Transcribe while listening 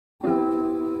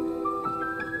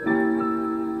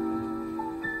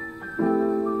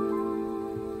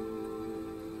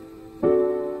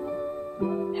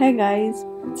Hey guys,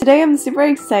 today I'm super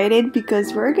excited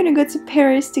because we're gonna go to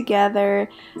Paris together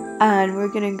and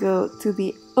we're gonna go to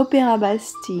the Opera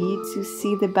Bastille to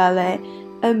see the ballet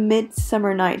A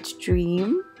Midsummer Night's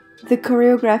Dream. The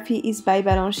choreography is by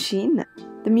Balanchine,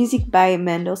 the music by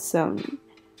Mendelssohn,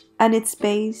 and it's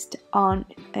based on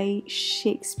a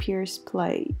Shakespeare's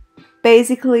play.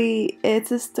 Basically,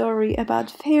 it's a story about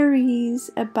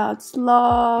fairies, about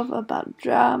love, about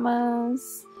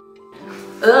dramas.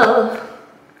 Ugh.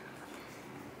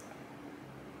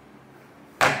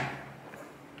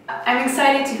 I'm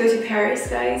excited to go to Paris,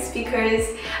 guys, because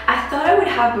I thought I would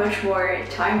have much more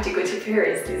time to go to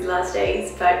Paris these last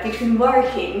days, but between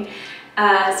working,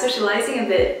 socializing a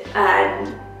bit,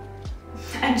 and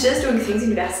just doing things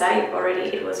in Versailles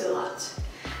already, it was a lot.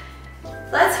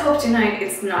 Let's hope tonight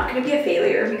it's not going to be a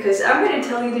failure, because I'm going to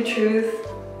tell you the truth.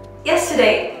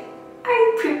 Yesterday,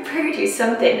 I prepared you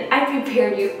something. I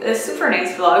prepared you a super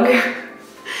nice vlog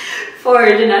for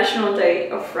the National Day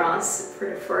of France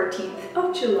for the 14th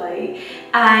of July,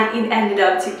 and it ended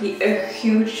up to be a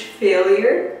huge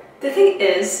failure. The thing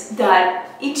is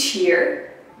that each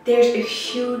year there's a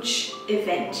huge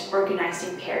event organized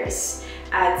in Paris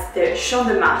at the Champ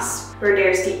de Mars, where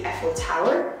there's the Eiffel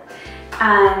Tower,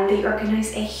 and they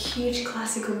organize a huge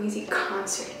classical music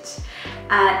concert,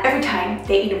 and every time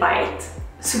they invite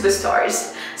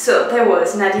superstars. So there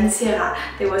was Sara,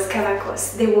 there was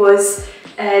Cavacos, there was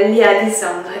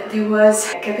there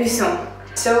was Capuçon.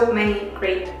 So many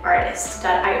great artists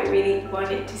that I really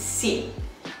wanted to see.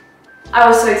 I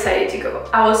was so excited to go.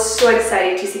 I was so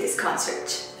excited to see this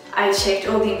concert. I checked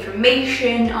all the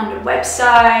information on the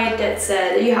website that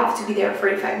said you have to be there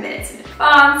 45 minutes in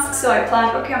advance. So I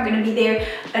planned, okay, I'm gonna be there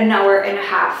an hour and a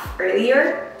half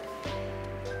earlier.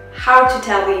 How to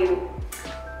tell you,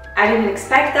 I didn't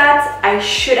expect that. I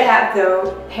should have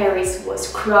though. Paris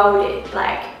was crowded,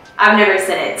 like I've never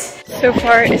seen it. So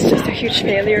far it's just a huge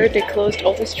failure. They closed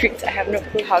all the streets. I have no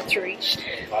clue how to reach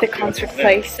the concert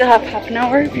place. Still have half an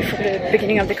hour before the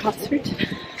beginning of the concert.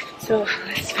 So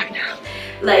let's find out.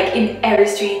 Like in every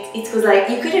street, it was like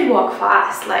you couldn't walk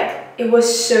fast. Like it was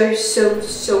so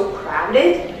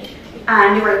crowded,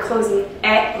 and they were closing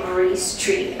every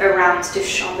street around the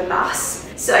Champ de Mars.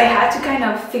 So I had to kind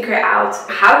of figure out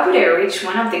how could I reach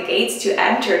one of the gates to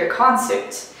enter the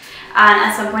concert. And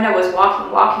at some point I was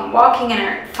walking, and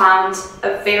I found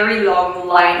a very long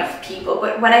line of people.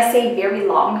 But when I say very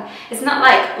long, it's not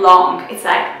like long, it's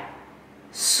like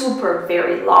super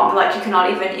very long, like you cannot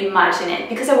even imagine it,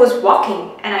 because I was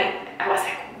walking and I was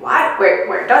like, what?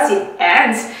 Where does it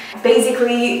end?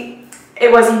 Basically,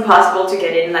 it was impossible to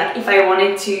get in. Like if I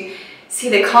wanted to see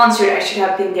the concert, I should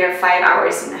have been there 5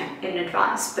 hours in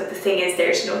advance. But the thing is,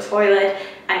 there's no toilet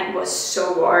and it was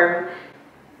so warm.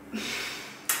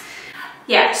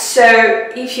 Yeah, so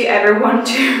if you ever want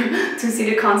to see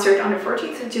the concert on the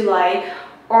 14th of July,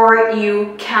 or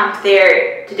you camp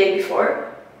there the day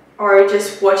before, or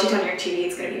just watch it on your TV,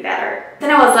 it's gonna be better.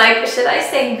 Then I was like, should I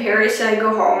stay in Paris? Should I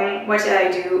go home? What should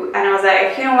I do? And I was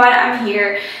like, you know what, I'm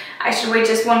here. I should wait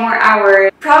just 1 more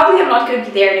hour. Probably I'm not gonna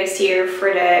be there next year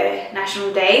for the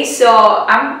National Day, so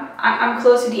I'm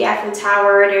close to the Eiffel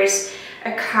Tower. There's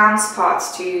a calm spot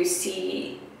to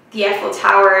see the Eiffel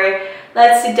Tower.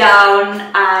 Let's sit down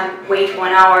and wait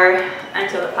 1 hour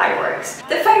until the fireworks.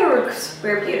 The fireworks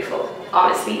were beautiful.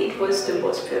 Honestly, it was the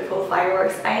most beautiful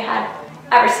fireworks I had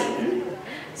ever seen.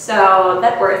 So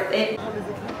that's worth it.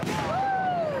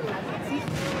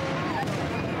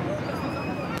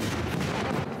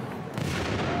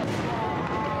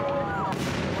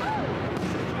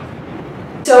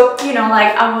 So, you know,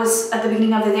 like I was at the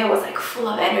beginning of the day, I was like full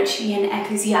of energy and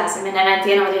enthusiasm, and then at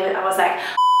the end of the day, I was like,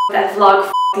 that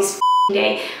vlog, this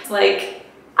day. It's like,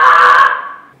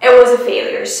 it was a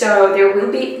failure. So there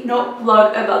will be no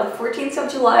vlog about the 14th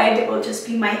of July. There will just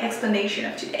be my explanation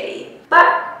of today.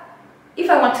 But if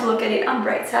I want to look at it on the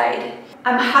bright side,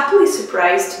 I'm happily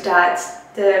surprised that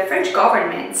the French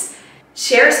government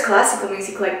shares classical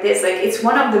music like this. Like it's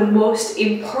one of the most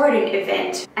important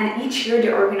events, and each year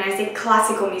they organize a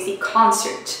classical music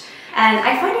concert, and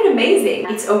I find it amazing.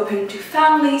 It's open to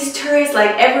families, tourists,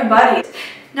 like everybody.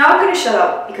 Now I'm gonna shut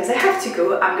up because I have to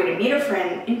go. I'm gonna meet a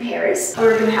friend in Paris.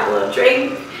 We're gonna have a little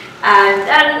drink, and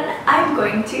then I'm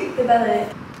going to the ballet.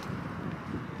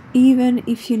 Even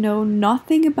if you know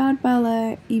nothing about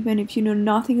ballet, even if you know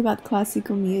nothing about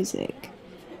classical music,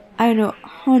 I know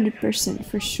 100%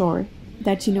 for sure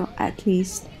that you know at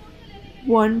least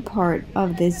one part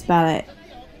of this ballet,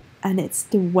 and it's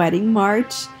the wedding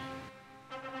march.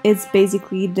 It's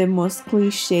basically the most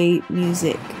cliche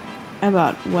music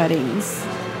about weddings.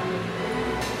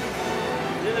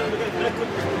 Thank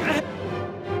you.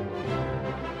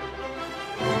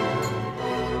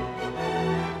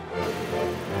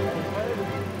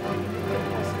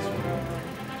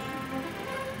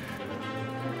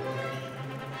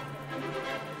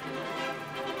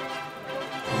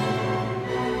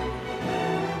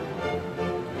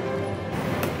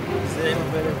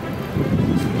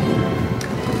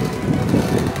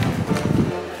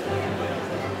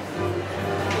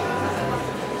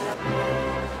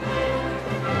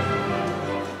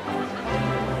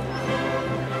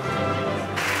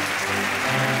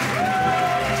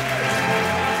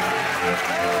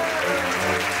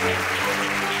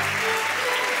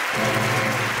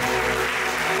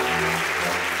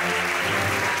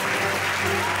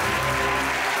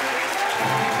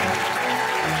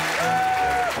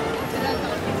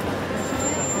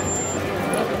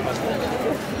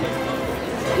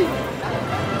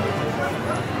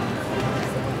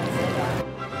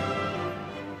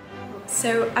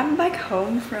 So I'm back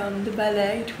home from the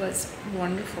ballet. It was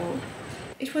wonderful.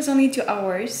 It was only 2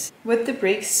 hours. With the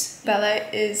breaks, ballet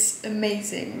is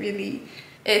amazing, really.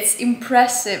 It's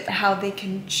impressive how they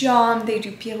can jump, they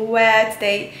do pirouettes,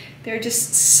 they're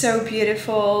just so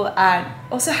beautiful, and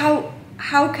also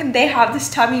how can they have the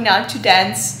stamina to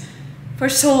dance for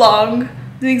so long,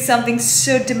 doing something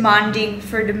so demanding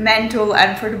for the mental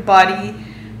and for the body.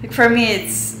 Like for me,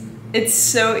 it's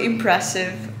so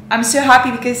impressive. I'm so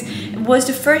happy because it was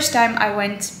the first time I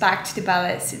went back to the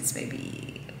ballet since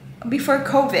maybe before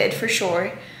COVID for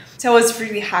sure. So I was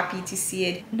really happy to see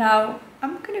it. Now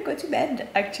I'm gonna go to bed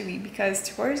actually because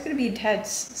tomorrow is gonna be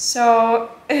intense.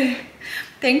 So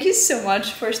thank you so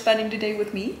much for spending the day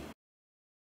with me.